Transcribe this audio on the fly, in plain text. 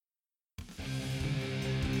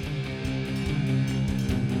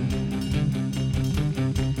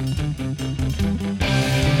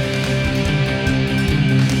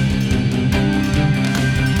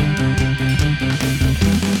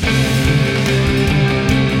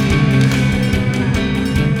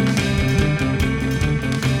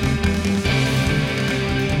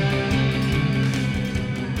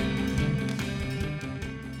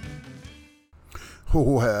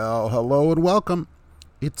Well, hello and welcome.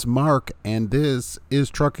 It's Mark, and this is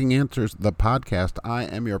Trucking Answers, the podcast. I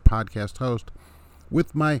am your podcast host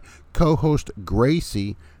with my co-host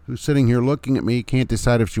Gracie, who's sitting here looking at me, can't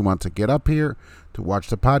decide if she wants to get up here to watch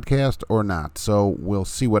the podcast or not. So we'll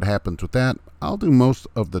see what happens with that. I'll do most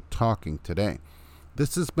of the talking today.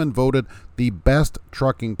 This has been voted the best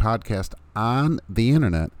trucking podcast on the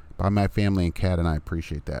internet by my family and cat, and I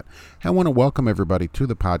appreciate that. I want to welcome everybody to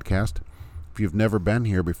the podcast. If you've never been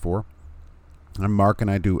here before, I'm Mark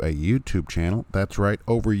and I do a YouTube channel. That's right,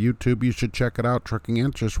 over YouTube. You should check it out, Trucking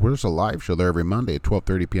Answers. There's a live show there every Monday at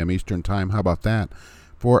 12:30 p.m. Eastern Time. How about that?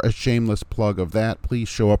 For a shameless plug of that, please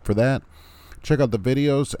show up for that. Check out the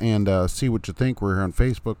videos and see what you think. We're here on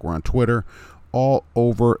Facebook. We're on Twitter. All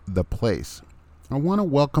over the place. I want to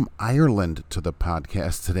welcome Ireland to the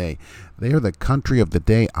podcast today. They are the country of the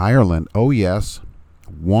day, Ireland. Oh, yes.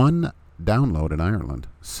 One download in Ireland.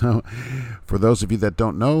 So for those of you that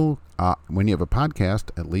don't know, when you have a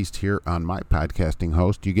podcast, at least here on my podcasting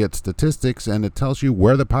host, you get statistics and it tells you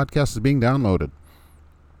where the podcast is being downloaded.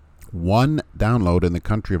 One download in the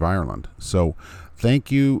country of Ireland. So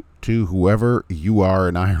thank you to whoever you are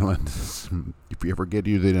in Ireland. If you ever get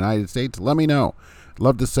to the United States, let me know.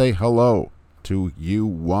 Love to say hello to you,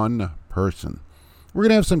 one person. We're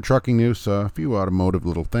going to have some trucking news, a few automotive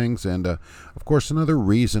little things, and, of course, another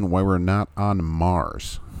reason why we're not on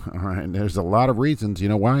Mars. All right, there's a lot of reasons. You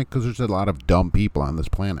know why? Because there's a lot of dumb people on this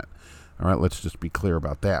planet. All right, let's just be clear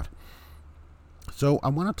about that. So I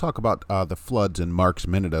want to talk about the floods in Mark's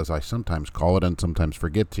Minute, as I sometimes call it and sometimes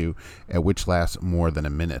forget to, which lasts more than a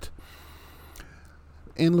minute.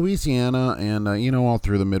 In Louisiana and, all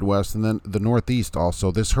through the Midwest and then the Northeast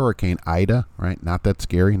also, this Hurricane Ida, right, not that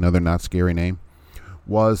scary, another not scary name,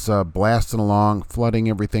 was blasting along, flooding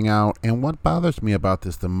everything out. And what bothers me about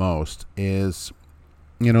this the most is,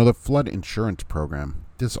 the flood insurance program.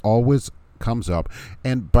 This always comes up.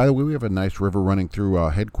 And by the way, we have a nice river running through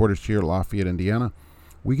headquarters here, Lafayette, Indiana.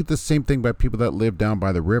 We get the same thing by people that live down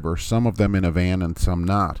by the river, some of them in a van and some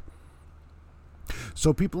not.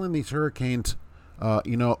 So people in these hurricanes,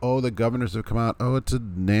 the governors have come out,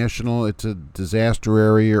 it's a disaster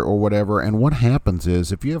area or whatever. And what happens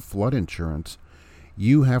is, if you have flood insurance,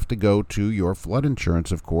 you have to go to your flood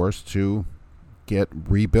insurance, of course, to get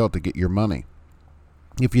rebuilt, to get your money.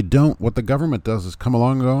 If you don't, what the government does is come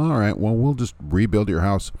along and go, all right, well, we'll just rebuild your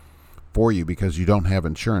house for you because you don't have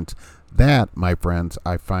insurance. That, my friends,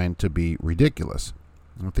 I find to be ridiculous.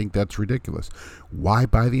 I think that's ridiculous. Why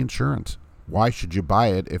buy the insurance? Why should you buy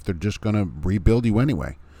it if they're just going to rebuild you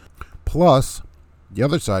anyway? Plus, the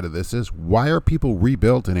other side of this is, why are people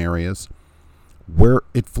rebuilt in areas where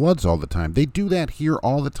it floods all the time? They do that here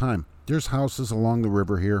all the time. There's houses along the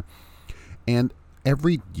river here, and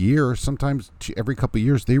every year, sometimes every couple of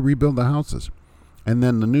years, they rebuild the houses. And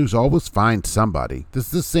then the news always finds somebody. This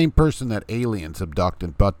is the same person that aliens abduct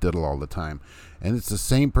and butt diddle all the time. And it's the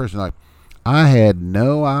same person like, I had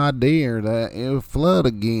no idea that it would flood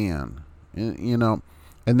again. And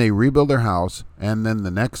they rebuild their house, and then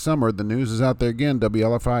the next summer, the news is out there again,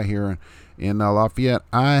 WLFI here in Lafayette.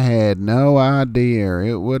 I had no idea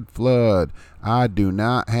it would flood. I do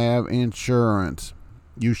not have insurance.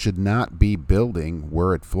 You should not be building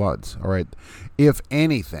where it floods, all right? If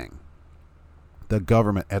anything, the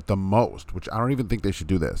government at the most, which I don't even think they should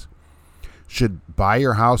do this, should buy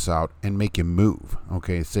your house out and make you move,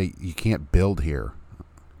 okay? Say you can't build here.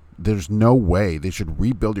 There's no way. They should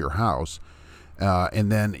rebuild your house,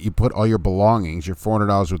 and then you put all your belongings, your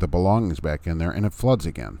 $400 worth of belongings back in there, and it floods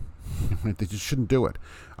again. They just shouldn't do it.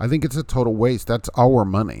 I think it's a total waste. That's our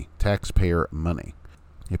money, taxpayer money.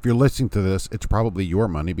 If you're listening to this, it's probably your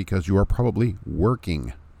money because you are probably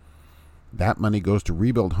working. That money goes to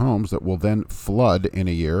rebuild homes that will then flood in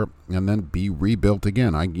a year and then be rebuilt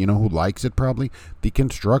again. You know who likes it probably? The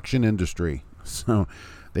construction industry. So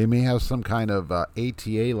they may have some kind of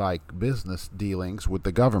ATA-like business dealings with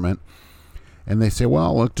the government, and they say,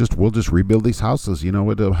 well, we'll just rebuild these houses.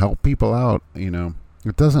 It'll help people out.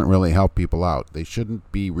 It doesn't really help people out. They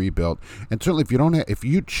shouldn't be rebuilt. And certainly if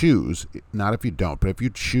you choose, not if you don't, but if you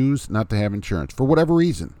choose not to have insurance for whatever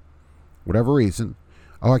reason,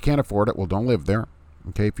 I can't afford it. Well, don't live there.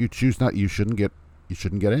 Okay, if you choose not, you shouldn't get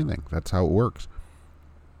anything. That's how it works.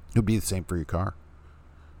 It would be the same for your car.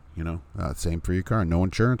 Same for your car. No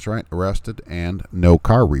insurance, right? Arrested and no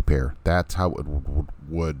car repair. That's how it would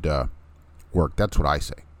work. That's what I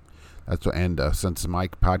say. And since my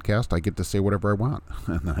podcast, I get to say whatever I want,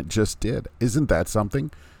 and I just did. Isn't that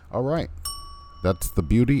something? All right, that's the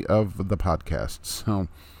beauty of the podcast. So,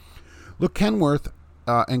 look, Kenworth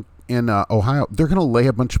in Ohio, they're going to lay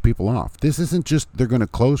a bunch of people off. This isn't just they're going to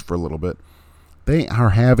close for a little bit. They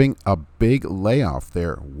are having a big layoff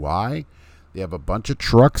there. Why? They have a bunch of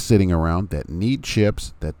trucks sitting around that need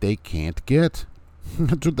chips that they can't get.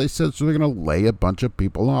 That's what they said. So they're going to lay a bunch of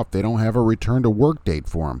people off. They don't have a return to work date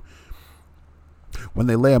for them. When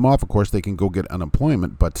they lay them off, of course, they can go get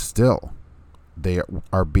unemployment, but still, they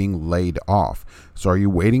are being laid off. So are you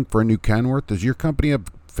waiting for a new Kenworth? Does your company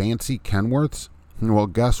have fancy Kenworths? Well,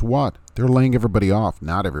 guess what? They're laying everybody off.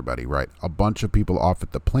 Not everybody, right? A bunch of people off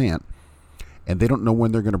at the plant, and they don't know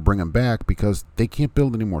when they're going to bring them back because they can't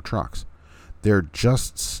build any more trucks. They're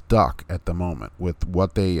just stuck at the moment with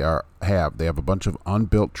what they have. They have a bunch of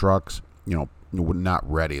unbuilt trucks,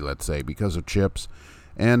 not ready, let's say, because of chips.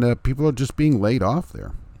 And people are just being laid off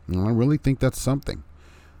there. And I really think that's something.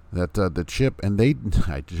 That the chip, and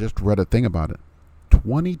I just read a thing about it.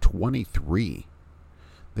 2023.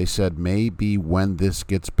 They said maybe when this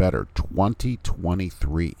gets better.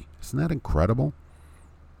 2023. Isn't that incredible?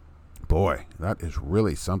 Boy, that is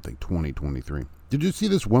really something, 2023. Did you see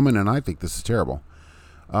this woman? And I think this is terrible.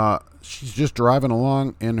 She's just driving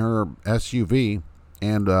along in her SUV,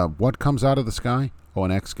 and what comes out of the sky? Oh,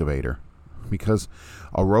 an excavator. Because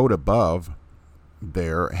a road above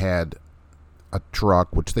there had a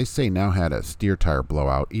truck, which they say now had a steer tire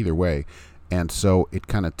blowout, either way. And so it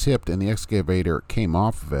kind of tipped, and the excavator came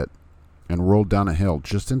off of it and rolled down a hill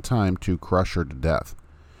just in time to crush her to death.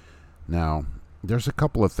 Now, there's a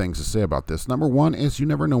couple of things to say about this. Number one is you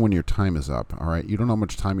never know when your time is up, all right? You don't know how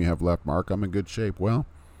much time you have left. Mark, I'm in good shape. Well,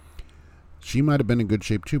 she might have been in good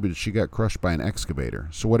shape too, but she got crushed by an excavator.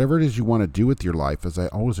 So whatever it is you want to do with your life, as I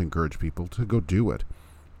always encourage people, to go do it.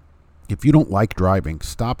 If you don't like driving,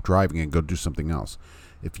 stop driving and go do something else.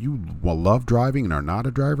 If you love driving and are not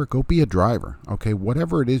a driver, go be a driver. Okay,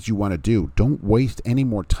 whatever it is you want to do, don't waste any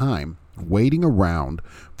more time waiting around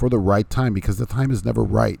for the right time, because the time is never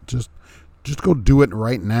right. Just go do it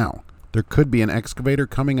right now. There could be an excavator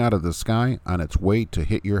coming out of the sky on its way to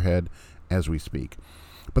hit your head as we speak.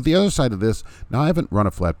 But the other side of this, now I haven't run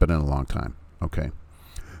a flatbed in a long time, okay?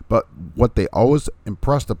 But what they always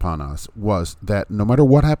impressed upon us was that no matter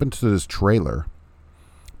what happens to this trailer,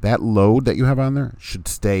 that load that you have on there should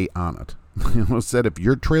stay on it. It said if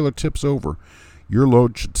your trailer tips over, your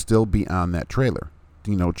load should still be on that trailer.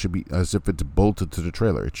 It should be as if it's bolted to the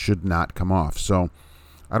trailer. It should not come off. So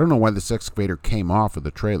I don't know why this excavator came off of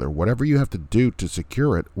the trailer. Whatever you have to do to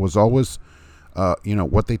secure it was always,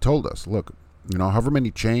 what they told us. Look, however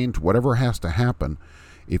many chains, whatever has to happen,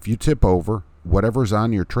 if you tip over, whatever's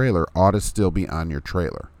on your trailer ought to still be on your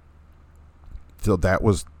trailer. So that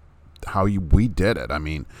was how we did it. I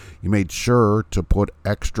mean, you made sure to put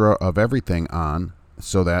extra of everything on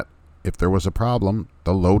so that if there was a problem,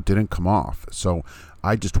 the load didn't come off. So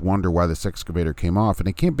I just wonder why this excavator came off. And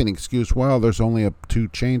it can't be an excuse, well, there's only 2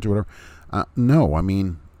 chains or whatever. No, I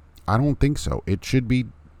mean, I don't think so. It should be,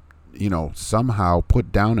 somehow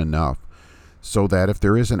put down enough so that if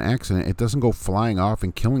there is an accident, it doesn't go flying off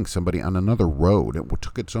and killing somebody on another road. It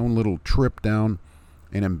took its own little trip down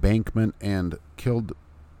an embankment and killed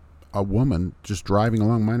a woman just driving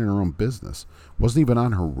along minding her own business. Wasn't even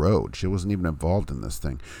on her road. She wasn't even involved in this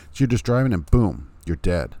thing. So you're just driving and boom, you're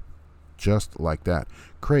dead. Just like that.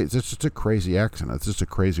 Crazy. It's just a crazy accident. It's just a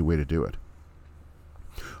crazy way to do it.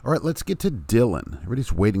 All right, let's get to Dylan.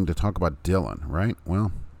 Everybody's waiting to talk about Dylan, right?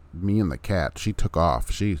 Well, me and the cat. She took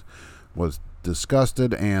off. She was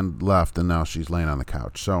disgusted and left, and now she's laying on the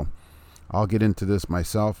couch. So I'll get into this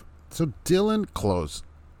myself. So Dylan closed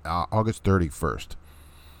August 31st.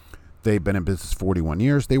 They've been in business 41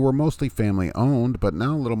 years. They were mostly family owned, but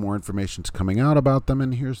now a little more information's coming out about them,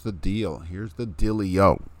 and here's the deal. Here's the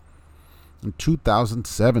dealio. In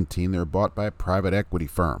 2017, they were bought by a private equity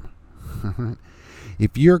firm.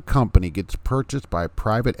 If your company gets purchased by a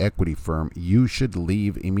private equity firm, you should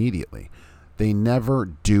leave immediately. They never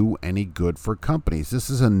do any good for companies. This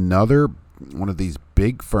is another one of these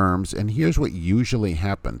big firms, and here's what usually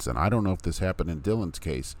happens, and I don't know if this happened in Dylan's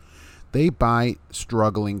case. They buy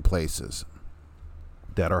struggling places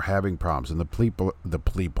that are having problems, and the people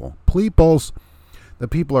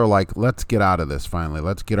are like, let's get out of this finally.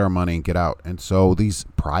 Let's get our money and get out. And so these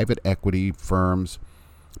private equity firms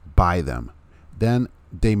buy them. Then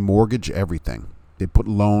they mortgage everything. They put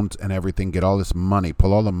loans and everything, get all this money,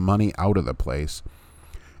 pull all the money out of the place.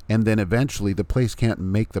 And then eventually the place can't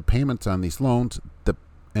make the payments on these loans,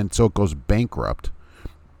 and so it goes bankrupt.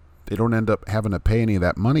 They don't end up having to pay any of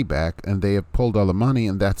that money back, and they have pulled all the money,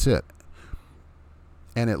 and that's it.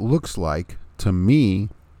 And it looks like, to me,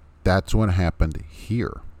 that's what happened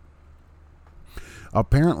here.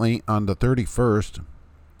 Apparently, on the 31st,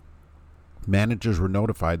 managers were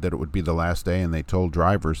notified that it would be the last day, and they told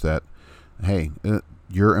drivers that, hey,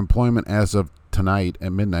 your employment as of tonight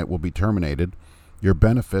at midnight will be terminated. Your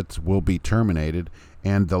benefits will be terminated,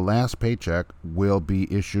 and the last paycheck will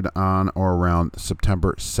be issued on or around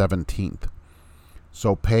September 17th.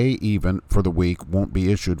 So pay even for the week won't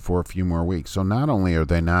be issued for a few more weeks. So not only are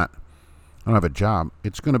they not don't have a job,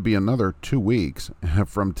 it's going to be another 2 weeks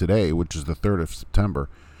from today, which is the 3rd of September.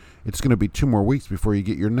 It's going to be 2 more weeks before you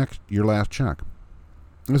get your last check.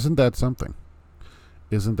 Isn't that something?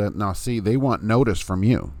 Isn't that? Now, see, they want notice from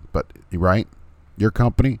you, but, right? Your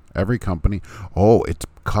company, every company, it's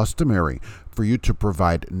customary for you to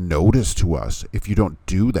provide notice to us. If you don't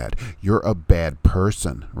do that, you're a bad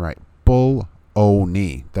person, right?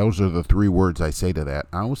 Bull-o-knee. Those are the 3 words I say to that.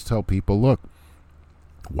 I always tell people, look,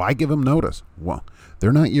 why give them notice? Well,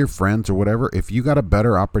 they're not your friends or whatever. If you got a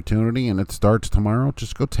better opportunity and it starts tomorrow,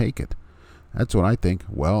 just go take it. That's what I think.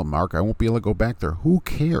 Well, Mark, I won't be able to go back there. Who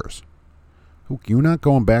cares? You're not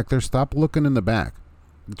going back there. Stop looking in the back.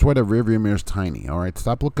 That's why the rearview mirror is tiny. All right,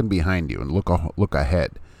 stop looking behind you and look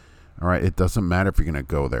ahead. All right, it doesn't matter if you're going to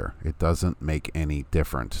go there. It doesn't make any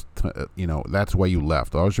difference. That's why you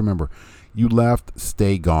left. Always remember, you left,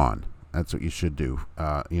 stay gone. That's what you should do,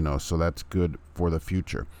 so that's good for the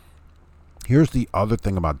future. Here's the other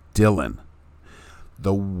thing about Dillon,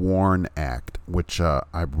 the WARN Act, which I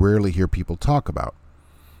rarely hear people talk about.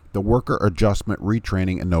 The Worker Adjustment,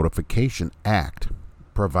 Retraining, and Notification Act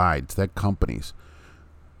provides that companies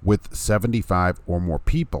with 75 or more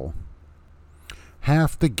people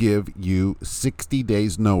have to give you 60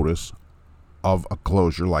 days notice of a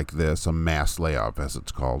closure like this, a mass layoff as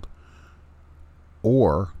it's called,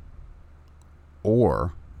 or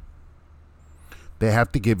they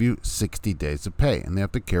have to give you 60 days of pay, and they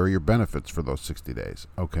have to carry your benefits for those 60 days,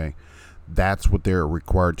 okay? That's what they're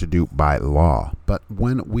required to do by law. But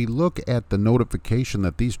when we look at the notification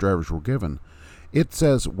that these drivers were given, it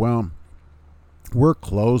says, well, we're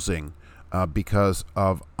closing because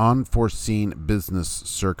of unforeseen business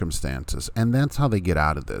circumstances, and that's how they get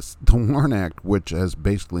out of this. The WARN Act, which has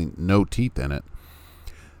basically no teeth in it,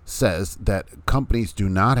 says that companies do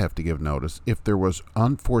not have to give notice if there was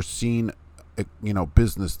unforeseen,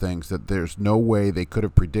 business things that there's no way they could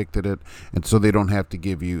have predicted it, and so they don't have to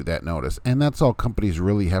give you that notice. And that's all companies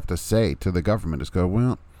really have to say to the government is go,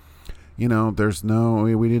 well, we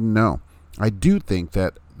didn't know. I do think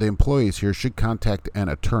that the employees here should contact an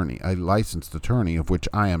attorney, a licensed attorney, of which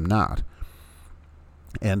I am not.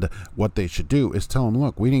 And what they should do is tell them,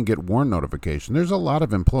 look, we didn't get WARN notification. There's a lot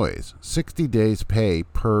of employees. 60 days pay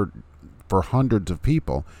for hundreds of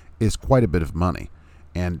people is quite a bit of money.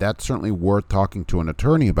 And that's certainly worth talking to an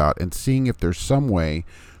attorney about and seeing if there's some way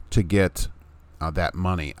to get that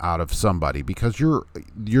money out of somebody, because you're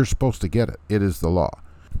supposed to get it. It is the law.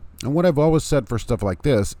 And what I've always said for stuff like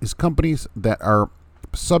this is companies that are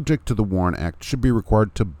subject to the WARN Act should be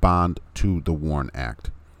required to bond to the WARN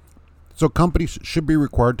Act. So companies should be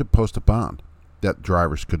required to post a bond that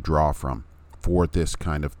drivers could draw from for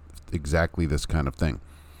exactly this kind of thing.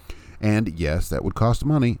 And yes, that would cost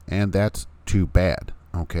money, and that's too bad.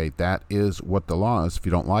 Okay, that is what the law is. If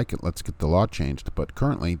you don't like it, let's get the law changed. But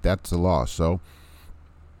currently, that's the law. So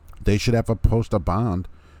they should have to post a bond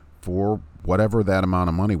for whatever that amount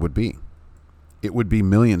of money would be. It would be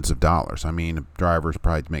millions of dollars. I mean, drivers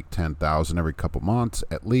probably make $10,000 every couple months,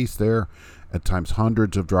 at least there. At times,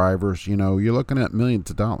 hundreds of drivers. You're looking at millions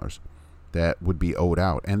of dollars that would be owed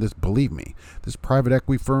out. And believe me, this private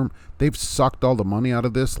equity firm, they've sucked all the money out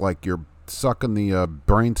of this like you're sucking the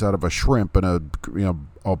brains out of a shrimp in a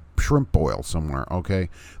shrimp boil somewhere. Okay,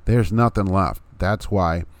 there's nothing left. That's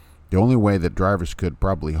why the only way that drivers could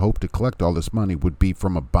probably hope to collect all this money would be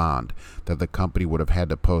from a bond that the company would have had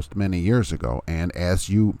to post many years ago. And as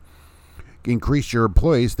you increase your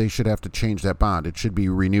employees, they should have to change that bond. It should be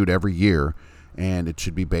renewed every year, and it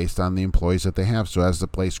should be based on the employees that they have. So as the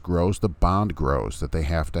place grows, the bond grows that they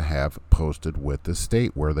have to have posted with the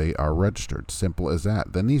state where they are registered. Simple as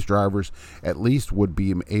that. Then these drivers at least would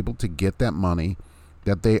be able to get that money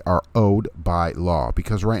that they are owed by law,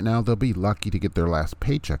 because right now they'll be lucky to get their last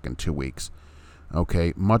paycheck in 2 weeks.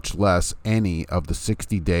 Okay, much less any of the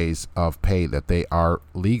 60 days of pay that they are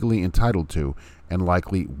legally entitled to and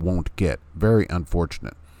likely won't get. Very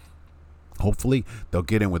unfortunate. Hopefully, they'll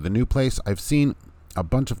get in with the new place. I've seen a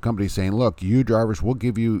bunch of companies saying, look, you drivers, we'll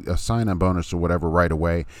give you a sign-on bonus or whatever right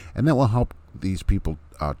away, and that will help these people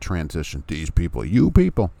transition. You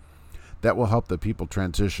people. That will help the people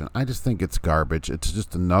transition. I just think it's garbage. It's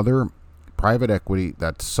just another private equity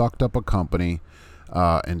that sucked up a company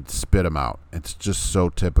and spit them out. It's just so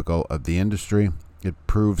typical of the industry. It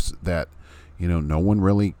proves that, no one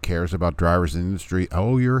really cares about drivers in the industry.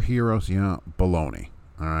 Oh, you're heroes. Yeah, baloney.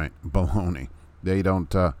 All right, baloney. They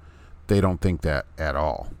don't they don't think that at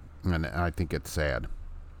all. And I think it's sad.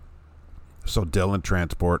 So Dillon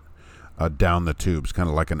Transport down the tubes, kind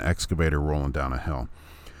of like an excavator rolling down a hill.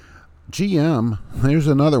 GM, there's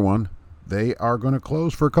another one. They are going to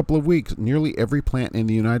close for a couple of weeks. Nearly every plant in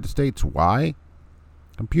the United States. Why?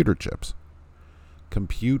 Computer chips.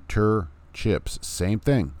 Computer chips. Same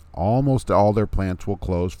thing. Almost all their plants will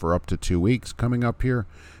close for up to 2 weeks coming up here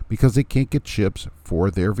because they can't get chips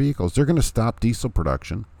for their vehicles. They're going to stop diesel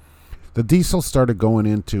production. The diesel started going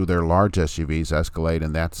into their large SUVs, Escalade,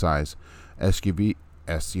 and that size SUV.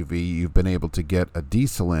 You've been able to get a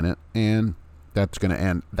diesel in it, and that's going to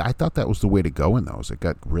end. I thought that was the way to go in those. It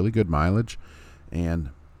got really good mileage, and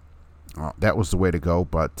that was the way to go.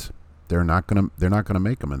 But they're not going to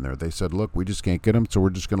make them in there. They said, look, we just can't get them, so we're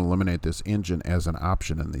just going to eliminate this engine as an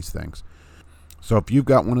option in these things. So if you've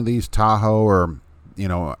got one of these Tahoe or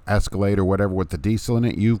Escalade or whatever with the diesel in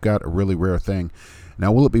it, you've got a really rare thing.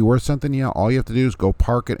 Now, will it be worth something? Yeah. All you have to do is go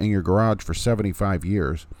park it in your garage for 75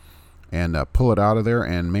 years. And pull it out of there,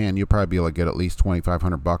 and man, you'll probably be able to get at least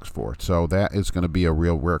 $2,500 for it. So that is going to be a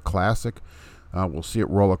real rare classic. We'll see it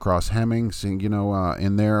roll across Hemmings, and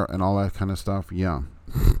in there and all that kind of stuff. Yeah.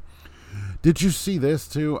 Did you see this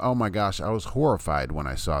too? Oh my gosh, I was horrified when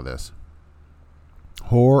I saw this.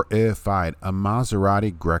 Horrified. A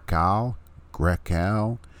Maserati Grecale.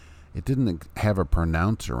 It didn't have a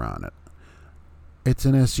pronouncer on it. It's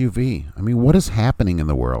an SUV. I mean, what is happening in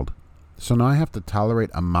the world? So now I have to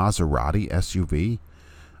tolerate a Maserati SUV?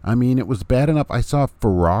 I mean, it was bad enough. I saw a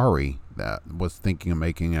Ferrari that was thinking of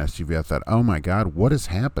making an SUV. I thought, oh my God, what is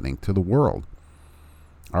happening to the world?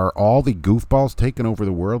 Are all the goofballs taking over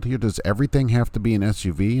the world here? Does everything have to be an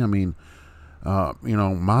SUV? I mean,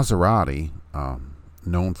 Maserati,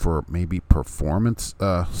 known for maybe performance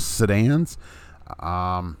sedans,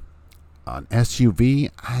 an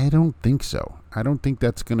SUV? I don't think so. I don't think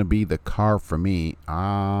that's going to be the car for me.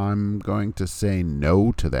 I'm going to say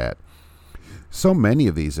no to that. So many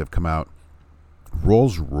of these have come out.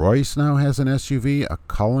 Rolls-Royce now has an SUV, a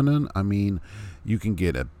Cullinan. I mean, you can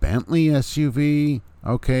get a Bentley SUV.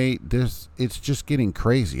 Okay, it's just getting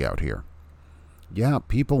crazy out here. Yeah,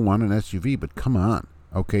 people want an SUV, but come on.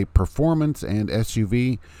 Okay, performance and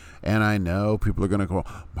SUV. And I know people are going to go,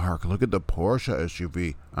 Mark, look at the Porsche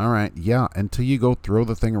SUV. All right, yeah, until you go throw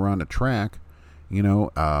the thing around a track,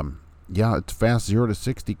 it's fast 0 to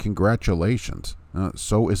 60. Congratulations.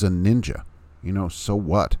 So is a Ninja. So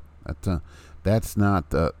what? That's not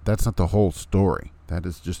the whole story. That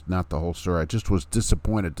is just not the whole story. I just was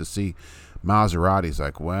disappointed to see Maserati's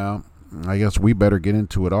like, well, I guess we better get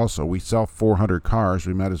into it also. We sell 400 cars.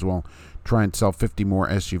 We might as well try and sell 50 more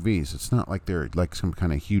SUVs. It's not like they're like some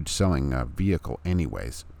kind of huge selling vehicle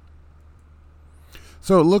anyways.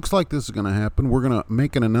 So it looks like this is going to happen. We're going to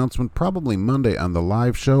make an announcement probably Monday on the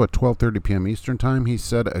live show at 12:30 p.m. Eastern Time. He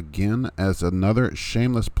said again as another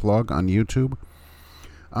shameless plug on YouTube.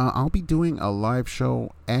 I'll be doing a live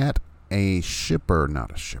show at a shipper.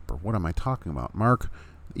 Not a shipper. What am I talking about, Mark?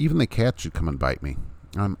 Even the cat should come and bite me.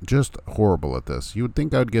 I'm just horrible at this. You would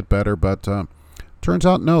think I'd get better, but turns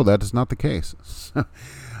out no, that is not the case.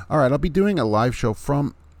 All right, I'll be doing a live show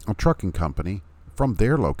from a trucking company, from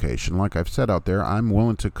their location. Like I've said out there, I'm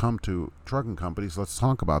willing to come to trucking companies. Let's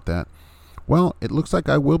talk about that. Well, it looks like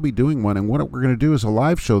I will be doing one, and what we're going to do is a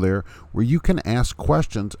live show there where you can ask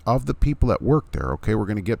questions of the people that work there, okay? We're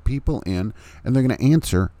going to get people in, and they're going to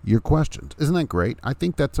answer your questions. Isn't that great? I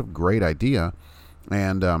think that's a great idea,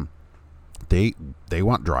 and they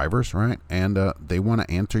want drivers, right? And they want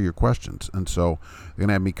to answer your questions, and so they're going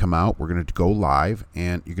to have me come out. We're going to go live,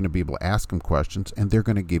 and you're going to be able to ask them questions, and they're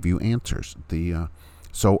going to give you answers.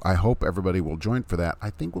 So I hope everybody will join for that. I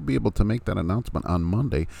think we'll be able to make that announcement on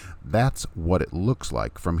Monday. That's what it looks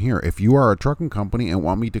like from here. If you are a trucking company and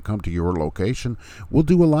want me to come to your location, we'll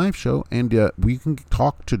do a live show, and we can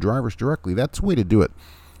talk to drivers directly. That's the way to do it.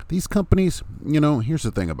 These companies, here's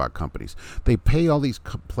the thing about companies. They pay all these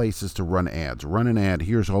places to run ads. Run an ad.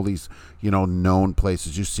 Here's all these, known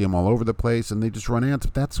places. You see them all over the place, and they just run ads.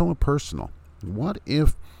 But that's so impersonal. What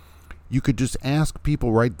if you could just ask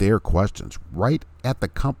people right there questions, right at the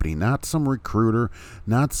company, not some recruiter,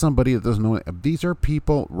 not somebody that doesn't know. These are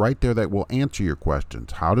people right there that will answer your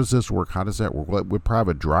questions. How does this work? How does that work? We probably have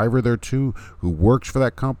a driver there too who works for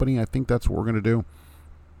that company. I think that's what we're going to do.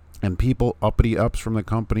 And people uppity ups from the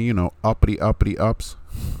company, uppity ups.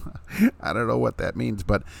 I don't know what that means,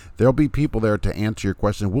 but there'll be people there to answer your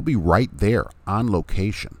question. We'll be right there on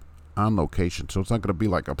location. So it's not going to be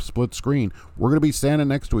like a split screen. We're going to be standing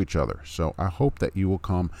next to each other. So I hope that you will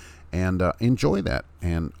come and enjoy that.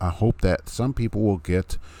 And I hope that some people will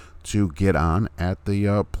get on at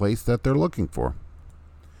the place that they're looking for.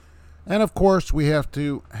 And of course, we have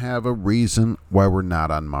to have a reason why we're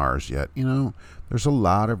not on Mars yet. There's a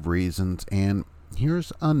lot of reasons, and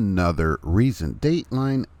here's another reason.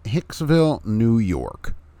 Dateline, Hicksville, New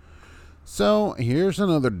York. So here's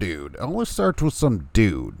another dude. It always starts with some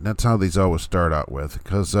dude. That's how these always start out with,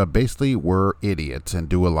 because basically we're idiots and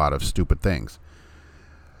do a lot of stupid things.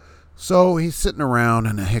 So he's sitting around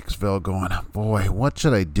in Hicksville going, boy, what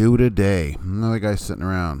should I do today? Another guy's sitting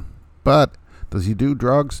around. But does he do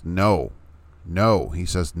drugs? No. He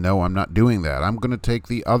says, no, I'm not doing that. I'm going to take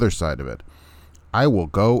the other side of it. I will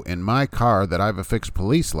go in my car that I've affixed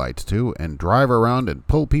police lights to and drive around and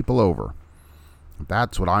pull people over.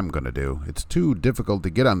 That's what I'm going to do. It's too difficult to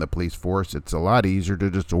get on the police force. It's a lot easier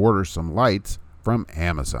to just order some lights from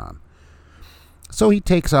Amazon. So he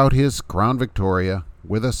takes out his Crown Victoria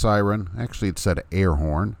with a siren. Actually, it said air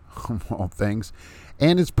horn, of all things,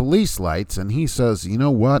 and his police lights. And he says, you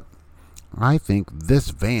know what? I think this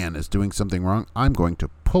van is doing something wrong. I'm going to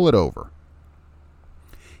pull it over.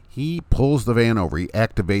 He pulls the van over. He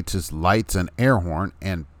activates his lights and air horn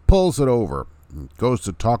and pulls it over. He goes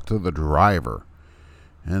to talk to the driver.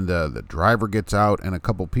 And the driver gets out and a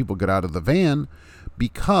couple people get out of the van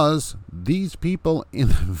because these people in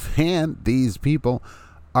the van, these people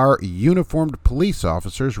are uniformed police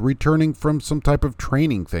officers returning from some type of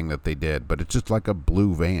training thing that they did, but it's just like a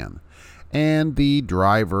blue van. And the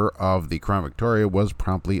driver of the Crown Victoria was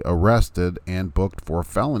promptly arrested and booked for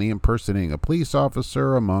felony impersonating a police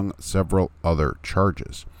officer, among several other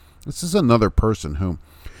charges. This is another person who,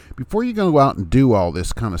 before you're going to go out and do all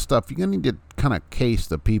this kind of stuff, you're going to need to kind of case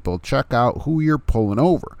the people, check out who you're pulling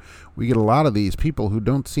over. We get a lot of these people who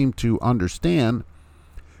don't seem to understand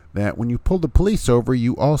that when you pull the police over,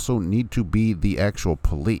 you also need to be the actual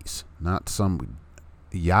police, not some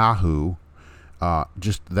yahoo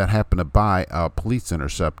just that happened to buy a police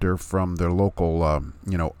interceptor from their local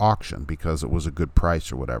auction because it was a good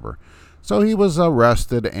price or whatever. So he was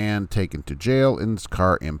arrested and taken to jail, and his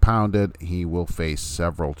car impounded. He will face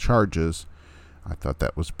several charges. I thought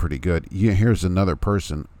that was pretty good. Here's another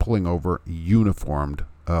person pulling over uniformed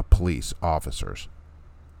police officers.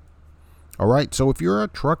 All right, so if you're a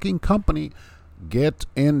trucking company, get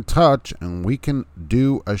in touch and we can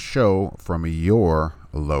do a show from your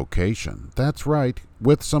location. That's right,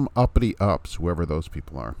 with some uppity ups, whoever those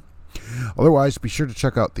people are. Otherwise, be sure to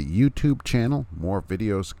check out the YouTube channel. More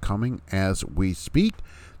videos coming as we speak.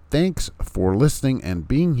 Thanks for listening and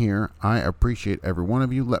being here. I appreciate every one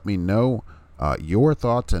of you. Let me know your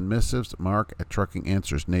thoughts and missives, Mark at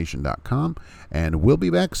TruckingAnswersNation.com, and we'll be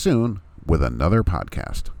back soon with another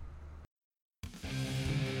podcast.